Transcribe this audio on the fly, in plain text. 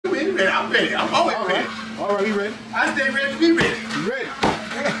ready. I'm ready. I'm always ready. All right, we ready? I stay ready to be ready. You ready?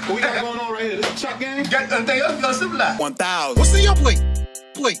 What we got going on right here? This is Chuck game? Got anything else? You gonna simplify? 1,000. What's in your plate?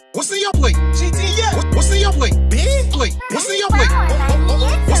 What's in your plate? GTF. What's in your plate? Big plate. What's in your plate?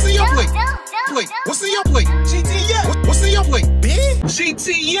 What's in your plate? What's in your plate? GTF. What's in your plate? Big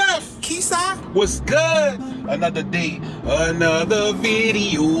GTF. Keyside. What's good? Another day, another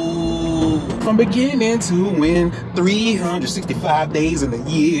video. From beginning to end, 365 days in a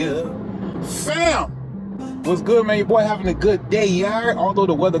year. Fam! What's good, man? Your boy having a good day, y'all. Although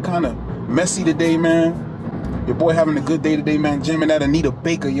the weather kind of messy today, man. Your boy having a good day today, man. Jamming that Anita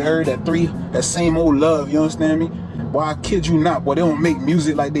Baker, you heard? That same old love, you understand me? Boy, I kid you not, boy, they don't make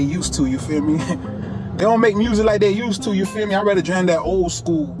music like they used to, you feel me? They don't make music like they used to, you feel me? I'd rather jam that old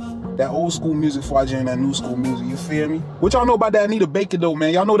school music before I jam that new school music, you feel me? What y'all know about that Anita Baker, though,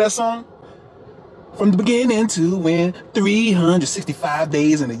 man? Y'all know that song? From the beginning to end, 365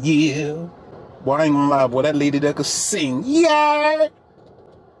 days in a year. Boy, I ain't gonna lie, boy, that lady that could sing, yeah!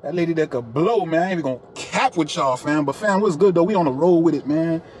 That lady that could blow, man. I ain't even gonna cap with y'all, fam. But fam, what's good though? We on the road with it,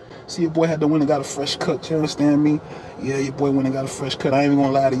 man. See, your boy had to win and got a fresh cut. You understand me? Yeah, your boy went and got a fresh cut. I ain't even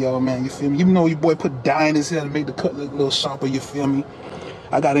gonna lie to y'all, man. You feel me? You know your boy put dye in his hair to make the cut look a little sharper. You feel me?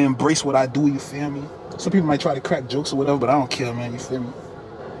 I gotta embrace what I do. You feel me? Some people might try to crack jokes or whatever, but I don't care, man. You feel me?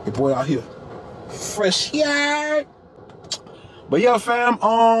 Your boy out here, fresh, yeah. But yeah, fam.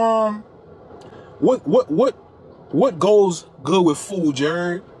 What goes good with food,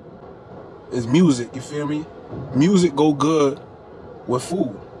 Jared? Is music, you feel me? Music go good with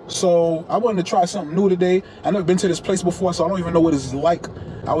food. So I wanted to try something new today. I never been to this place before, so I don't even know what it's like.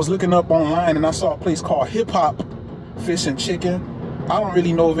 I was looking up online and I saw a place called Hip Hop Fish and Chicken. I don't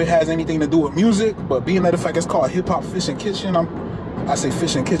really know if it has anything to do with music, but being that the fact it's called Hip Hop Fish and Kitchen, I say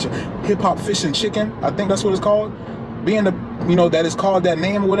Fish and Kitchen. Hip Hop Fish and Chicken, I think that's what it's called. Being the, you know, that it's called that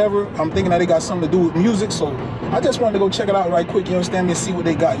name or whatever, I'm thinking that it got something to do with music, so I just wanted to go check it out right quick, you understand me, and see what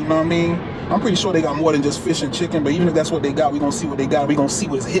they got, you know what I mean? I'm pretty sure they got more than just fish and chicken, but even if that's what they got, we gonna see what they got, we gonna see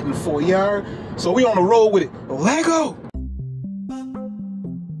what it's hitting for, y'all. So we on the road with it. Let go!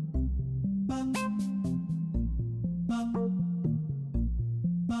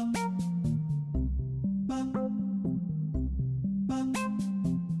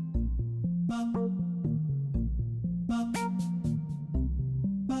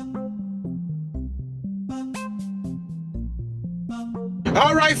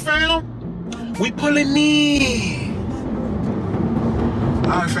 All right, fam, we pulling in.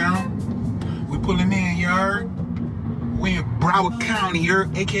 All right, fam, we pulling in, you heard? We in Broward County, you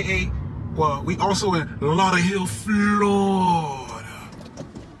heard? AKA, well, we also in Lauderhill, Florida.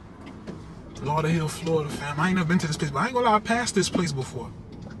 Lauderhill, Florida, fam. I ain't never been to this place, but I ain't gonna lie, I passed this place before.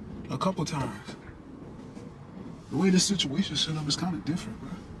 A couple times. The way this situation set up is kind of different, bro.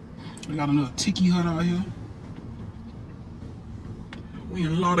 We got another tiki hut out here. We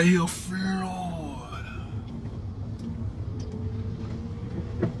in Lauderhill, Florida.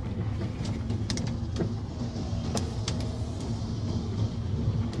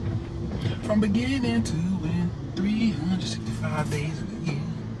 From beginning to end, 365 days of the year.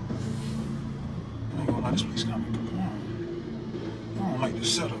 I ain't gonna lie, this place kind of boring. I don't like the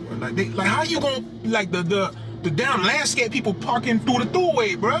setup, bro. Like how you gonna, like the damn landscape people parking through the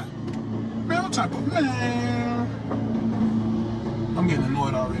throughway, bro? Man, what type of, man? I'm getting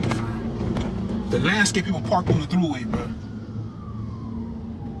annoyed already, fam. The landscape people park on the throughway, bro.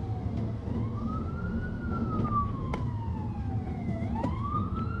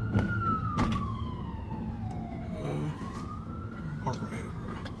 Park right here,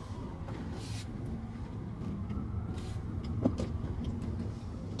 bro.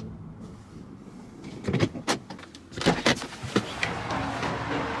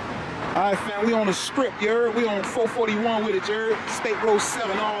 Alright, fam, we on the strip, you heard? We on 441 with it, you heard? State Road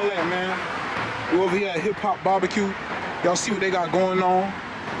 7, all that, man. We over here at Hip Hop Barbecue. Y'all see what they got going on?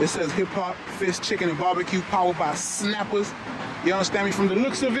 It says Hip Hop Fish, Chicken, and Barbecue, powered by Snappers. You understand me? From the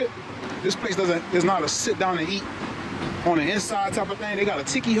looks of it, this place is not a sit down and eat on the inside type of thing. They got a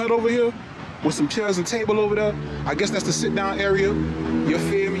tiki hut over here with some chairs and table over there. I guess that's the sit down area. You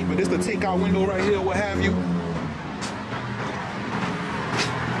feel me? But this the takeout window right here, what have you.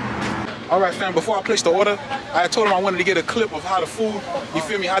 All right, fam, before I place the order, I told them I wanted to get a clip of how the food, you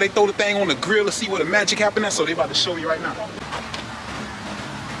feel me, how they throw the thing on the grill to see where the magic happened at, so they about to show you right now.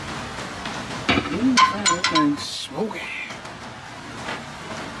 Ooh, man, that thing's smoking.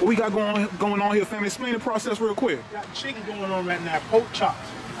 What we got going on here, fam? Explain the process real quick. Got chicken going on right now, pork chops.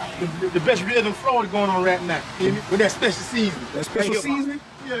 The best ribs in Florida going on right now. With that special seasoning. That special seasoning?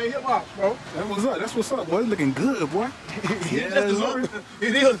 Yeah, hip hop, bro. That's what's up. That's what's up, boy. It's looking good, boy. Yes, sir.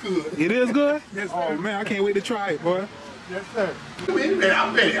 It is good. It is good? Yes, sir. Oh, man, I can't wait to try it, boy. Yes, sir.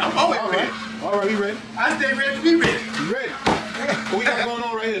 I'm ready. I'm always ready. All right, we ready? I stay ready to be ready. You ready? What we got going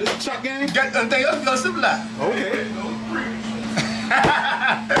on right here? This is a chop game? Got anything else to supply? Okay.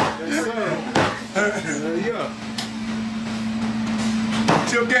 Yes, sir. Yeah.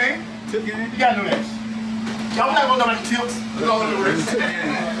 Tip game? Tip game? You gotta know that. Y'all not gonna know about the tips. Let's go on the rest. Tip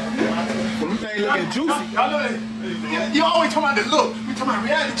game. Well, them things looking juicy. Y'all know that. You always talking about the look. We talking about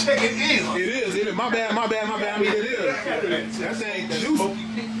reality check. It is. It is. My bad. I mean, it is. That thing juicy.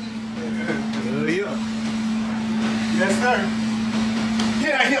 Yeah. Yes, sir.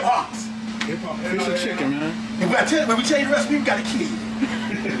 Yeah, hip hops. Hip hop, fish and chicken, man. And when we change the recipe, we gotta kill you.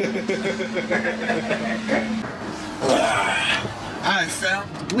 Alright, fam.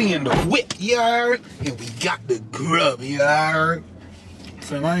 We in the whip, you heard? And we got the grub, you heard?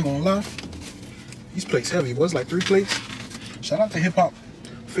 Fam, I ain't gonna lie. These plates heavy, boy. It's like 3 plates. Shout out to Hip Hop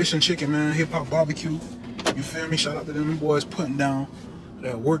Fish and Chicken, man. Hip Hop Barbecue. You feel me? Shout out to them boys putting down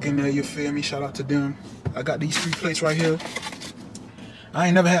that work in there, you feel me? Shout out to them. I got these 3 plates right here. I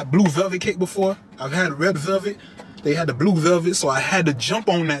ain't never had blue velvet cake before. I've had red velvet. They had the blue velvet, so I had to jump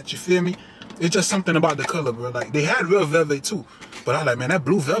on that, you feel me? It's just something about the color, bro. Like, they had red velvet too. But I like, man, that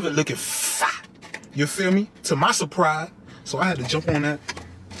blue velvet looking fat. You feel me? To my surprise. So I had to jump on that.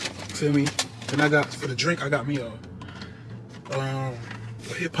 Feel me? And I got, for the drink, I got me a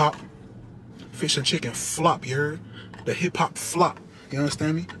Hip Hop Fish and Chicken flop, you heard? The Hip Hop flop. You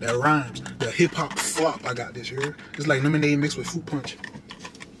understand me? That rhymes. The Hip Hop flop, I got this, you heard? It's like lemonade mixed with fruit punch.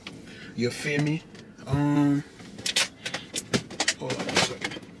 You feel me? Hold on a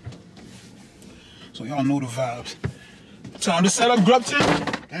second. So y'all know the vibes. Time to set up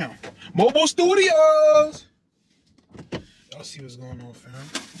Grubtent. Damn. Mobile Studios. Y'all see what's going on, fam.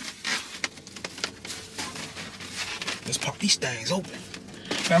 Let's pop these things open.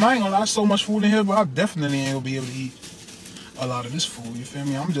 Fam, I ain't gonna lie, so much food in here, but I definitely ain't gonna be able to eat a lot of this food, you feel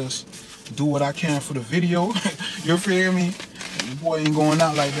me? I'm just do what I can for the video. You feel me? Your boy ain't going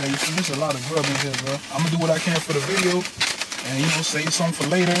out like that, you feel me? There's a lot of grub in here, bro. I'm gonna do what I can for the video and, you know, save something for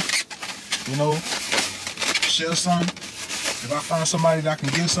later. You know, share some. If I find somebody that I can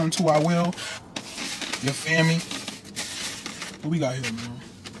give something to, I will. You feel me? What we got here, man?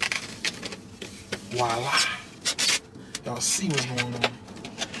 Voila. Y'all see what's going on.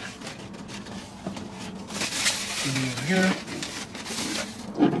 Here.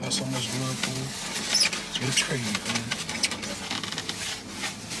 Got so much blood food. Get a tray, man.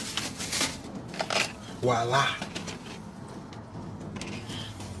 Voila.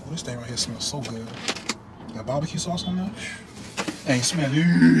 Oh, this thing right here smells so good. Got barbecue sauce on there? Ain't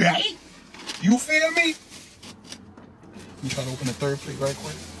smelling right. You feel me? Let me try to open the 3rd plate right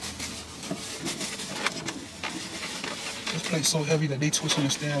quick. This plate's so heavy that they twisting the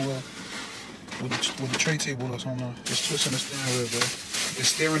stand wheel with the tray table that's on there. It's twisting the stand wheel, bro. It's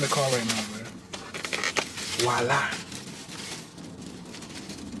steering the car right now, bro. Voila.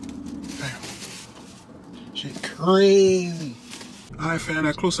 Damn. Shit crazy. Alright, fam,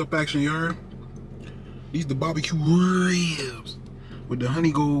 that close-up action, you heard? These the barbecue ribs with the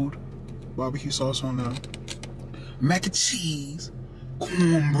honey gold barbecue sauce on there. Mac and cheese,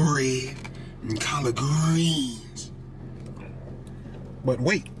 cornbread, and collard greens. But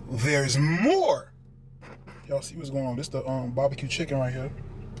wait, there's more. Y'all see what's going on? This the barbecue chicken right here.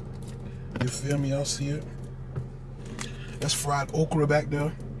 You feel me? Y'all see it? That's fried okra back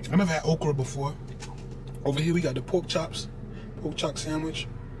there. I never had okra before. Over here we got the pork chops, pork chop sandwich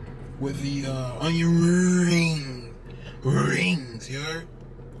with the onion rings, you heard?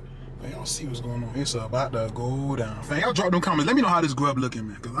 Man, y'all see what's going on. It's about to go down. Fam, y'all drop them comments. Let me know how this grub looking,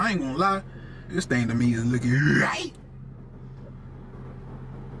 man. Cause I ain't gonna lie, this thing to me is looking right.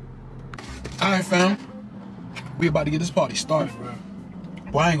 Alright, fam. We about to get this party started, bro.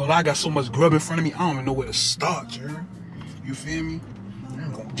 Boy, I ain't gonna lie, I got so much grub in front of me, I don't even know where to start, you feel me? I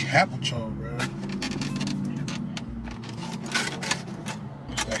ain't gonna cap with y'all, bro.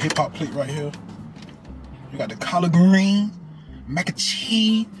 That Hip Hop plate right here. You got the collard greens, mac and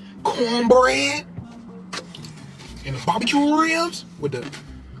cheese, cornbread, and the barbecue ribs with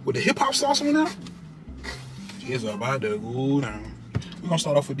the Hip Hop sauce on there. It's about to go down. We're gonna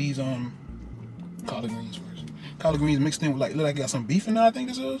start off with these collard greens first. Collard greens mixed in with look like I got some beef in there, I think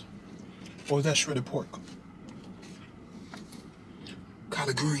this is. Or is that shredded pork?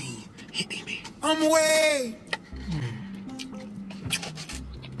 Collard green, hit me. I'm away.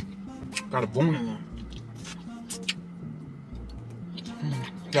 Got a bone in them.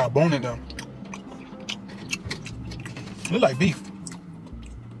 Got a bone in them. Look like beef.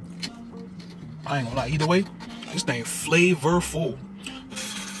 I ain't gonna lie, either way, this thing flavorful.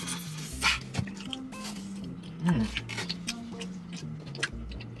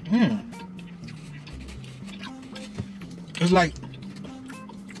 It's like,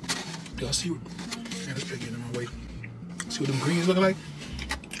 y'all see what, man, this getting in my way. See what them greens look like?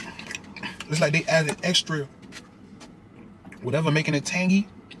 It's like they added extra, whatever making it tangy,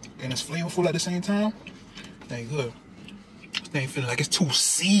 and it's flavorful at the same time. This ain't good. This thing feeling like it's too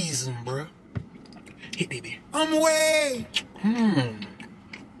seasoned, bruh. Hit baby. I'm away.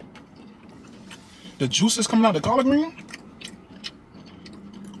 The juices coming out the collard green.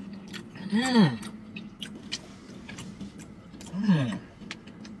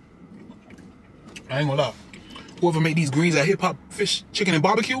 I ain't gonna lie. Whoever made these greens at Hip Hop Fish Chicken and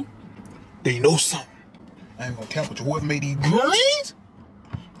Barbecue, they know something. I ain't gonna cap with you. Whoever made these greens,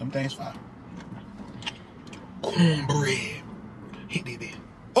 them things fire. Cornbread. Hit baby.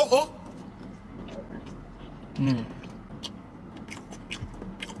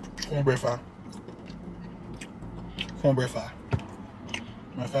 Cornbread fire. Cornbread fire.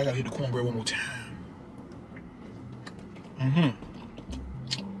 Matter of fact, I gotta hit the cornbread one more time.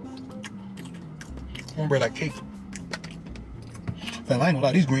 Cornbread like cake. Man, I ain't gonna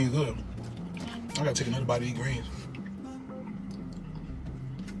lie, these greens good. I gotta take another bite of these greens.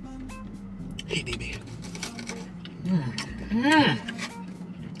 Hey, baby.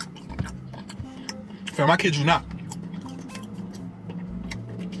 Fam, I kid you not.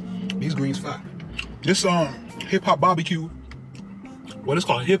 These greens fire. This Hip Hop Barbecue, what it's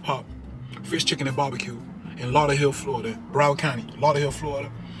called, Hip Hop Fish Chicken and Barbecue in Lauderhill, Florida, Broward County, Lauderhill,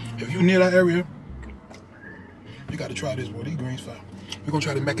 Florida. If you're near that area, you gotta try this, boy. These greens fire. We're gonna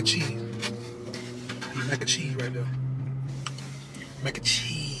try the mac and cheese. Mac and cheese right there. Mac and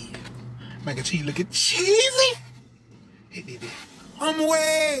cheese. Mac and cheese looking cheesy. Hit it. I'm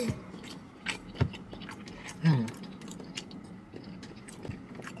away.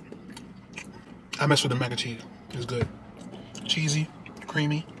 I mess with the mac and cheese. It's good. Cheesy,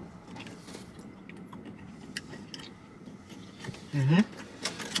 creamy.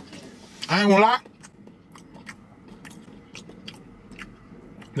 I ain't gonna lie.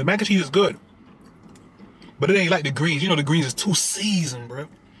 The mac and cheese is good. But it ain't like the greens. You know the greens is too seasoned, bro.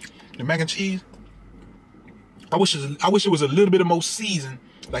 The mac and cheese, I wish it was a little bit of more seasoned,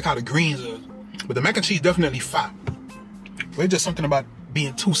 like how the greens is. But the mac and cheese definitely fire. But it's just something about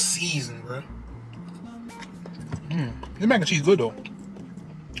being too seasoned, bro. This mac and cheese good though.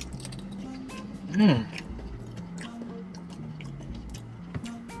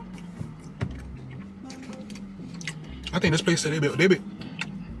 I think this place said they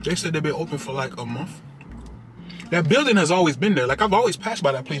said they've been open for like a month. That building has always been there. Like I've always passed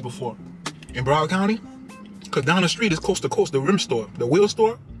by that place before in Broward County. Cause down the street is Coast to Coast, the rim store, the wheel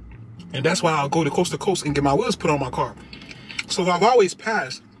store. And that's why I'll go to Coast to Coast and get my wheels put on my car. So I've always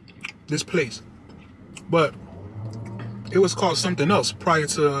passed this place. But it was called something else prior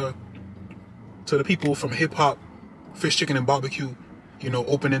to the people from Hip Hop Fish Chicken and Barbecue, you know,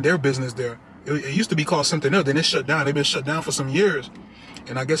 opening their business there. It used to be called something else, then it shut down. They've been shut down for some years.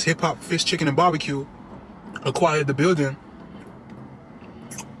 And I guess Hip Hop Fish Chicken and Barbecue acquired the building,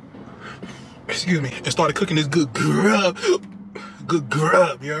 excuse me, and started cooking this good grub,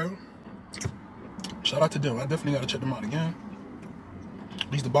 yo. Shout out to them. I definitely gotta check them out again.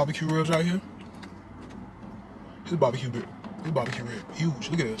 These the barbecue ribs right here. This barbecue rib, huge.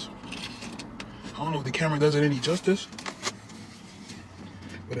 Look at this. I don't know if the camera does it any justice,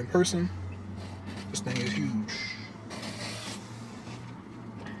 but in person, this thing is huge.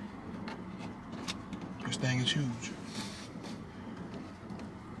 This thing is huge.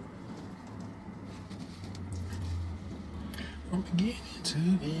 From beginning to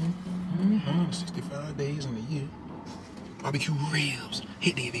end, 165 days in a year. Barbecue ribs,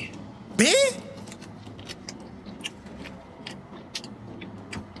 hit that bit. Big?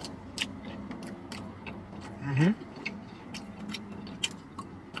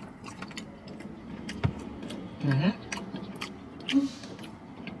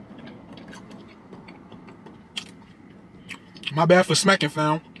 My bad for smacking,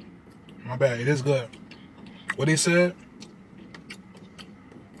 fam. My bad, it is good. What they said?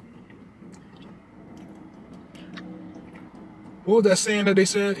 What was that saying that they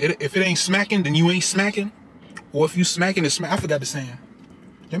said? If it ain't smacking, then you ain't smacking? Or if you smacking, it's smack. I forgot the saying.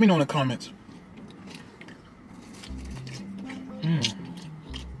 Let me know in the comments.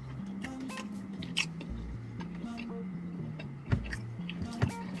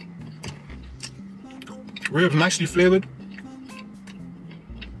 Ribs nicely flavored.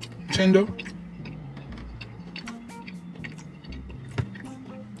 tender.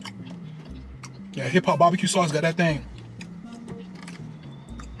 Yeah, hip hop barbecue sauce got that thing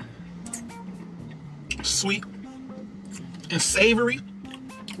sweet and savory.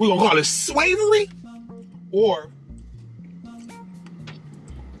 We're gonna call it swavery, or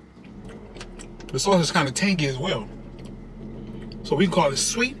the sauce is kind of tangy as well. So we can call it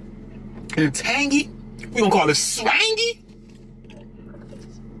sweet and tangy. We're gonna call it swangy.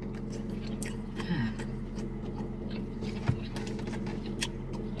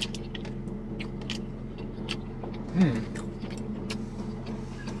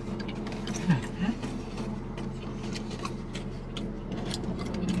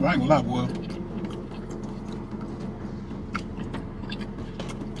 I ain't gonna lie, boy.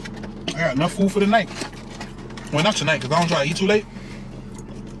 I got enough food for the night. Well, not tonight, because I don't try to eat too late.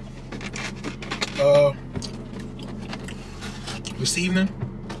 This evening,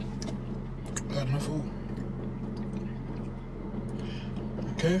 I got enough food.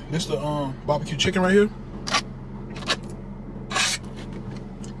 Okay, this the barbecue chicken right here.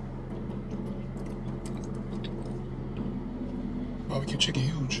 Barbecue chicken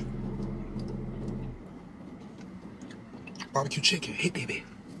huge. Barbecue chicken, hey baby.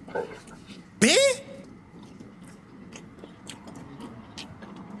 Big?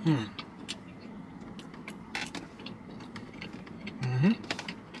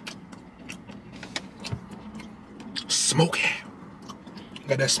 Smoky.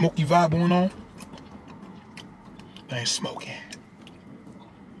 Got that smoky vibe going on. That ain't smoky.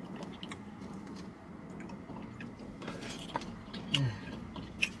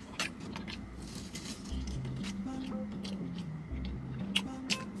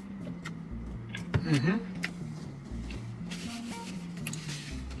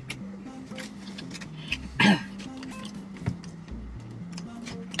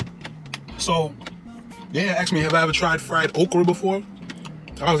 So, they asked me, have I ever tried fried okra before?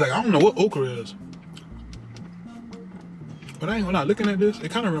 I was like, I don't know what okra is. But I ain't gonna lie, looking at this, it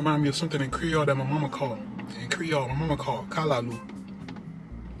kind of reminds me of something in Creole that my mama called. In Creole, my mama called kalalu.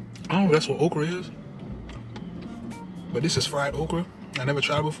 I don't know if that's what okra is. But this is fried okra. I never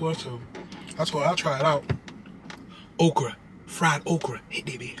tried it before, so that's why I'll try it out. Okra. Fried okra. Hey,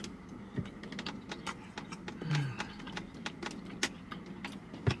 baby.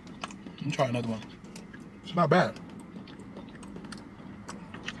 Let me try another one. It's not bad.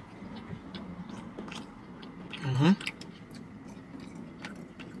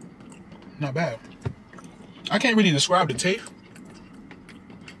 Not bad. I can't really describe the taste.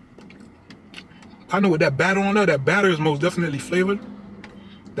 I know with that batter on there, that batter is most definitely flavored.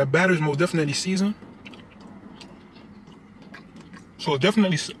 That batter is most definitely seasoned. So it's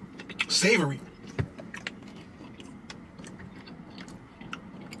definitely savory.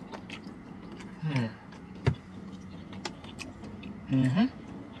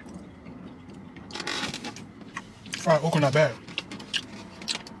 Fried okra not bad.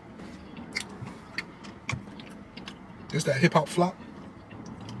 It's that hip hop flop.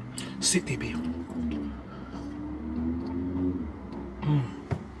 Sit there, baby.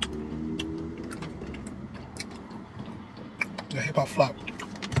 That hip hop flop.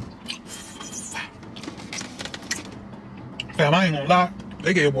 Fam, I ain't gonna lie.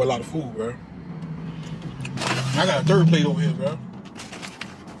 They gave boy a lot of food, bro. I got a third plate over here, bro.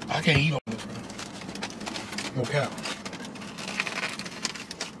 I can't eat all this, bro. No cap.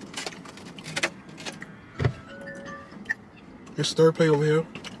 This third plate over here.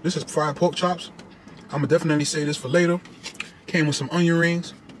 This is fried pork chops. I'ma definitely say this for later. Came with some onion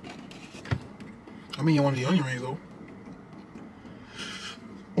rings. I mean, you want the onion rings though.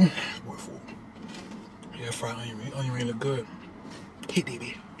 Ooh, boy, full. Yeah, fried onion ring. Onion ring look good. Hey,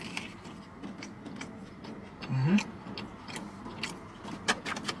 baby.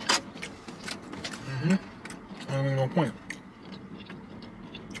 I ain't no point.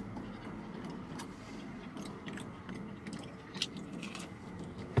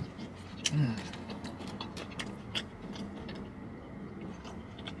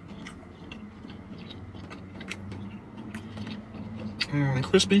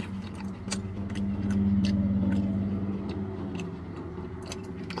 Crispy.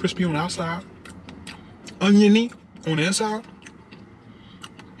 Crispy on the outside. Oniony on the inside.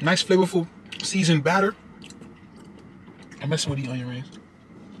 Nice flavorful seasoned batter. I'm messing with the onion rings.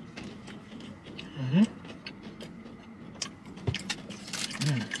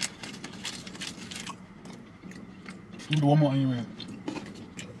 Do one more onion ring.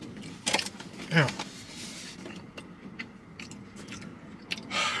 Damn.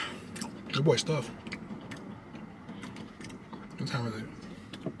 Good boy stuff. What time is it?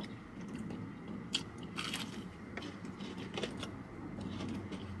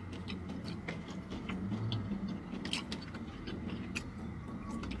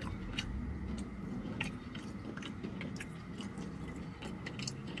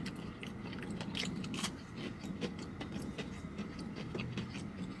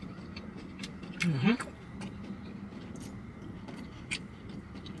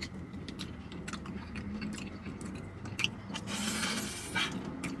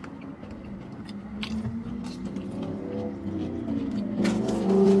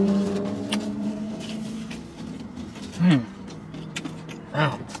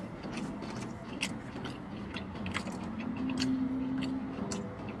 Wow.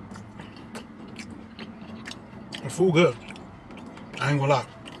 The food good. I ain't gonna lie.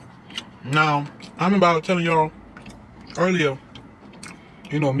 Now, I remember I was telling y'all earlier,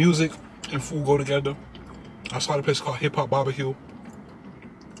 you know, music and food go together. I saw the place called Hip Hop Barbeque. Well,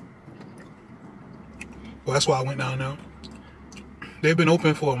 that's why I went down there. They've been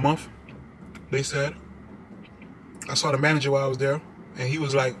open for a month, they said. I saw the manager while I was there, and he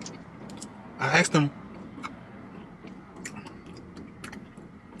was like, I asked him,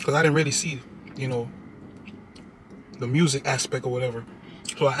 because I didn't really see, you know, the music aspect or whatever.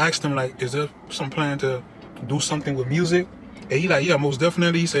 So I asked him, like, is there some plan to do something with music? And he like, yeah, most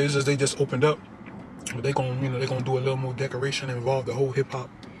definitely. He said it's just they just opened up, but they gonna, you know, they gonna do a little more decoration, involve the whole hip hop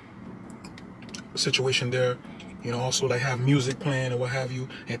situation there. You know, also like have music playing or what have you,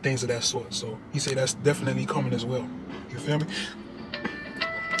 and things of that sort. So he said that's definitely coming as well. You feel me?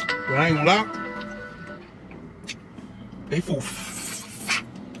 But I ain't gonna lie, they food.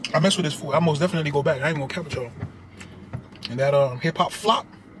 I mess with this food. I most definitely go back. I ain't gonna cap with y'all. And that hip hop flop,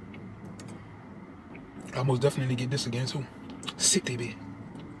 I most definitely get this again too. Sick, baby.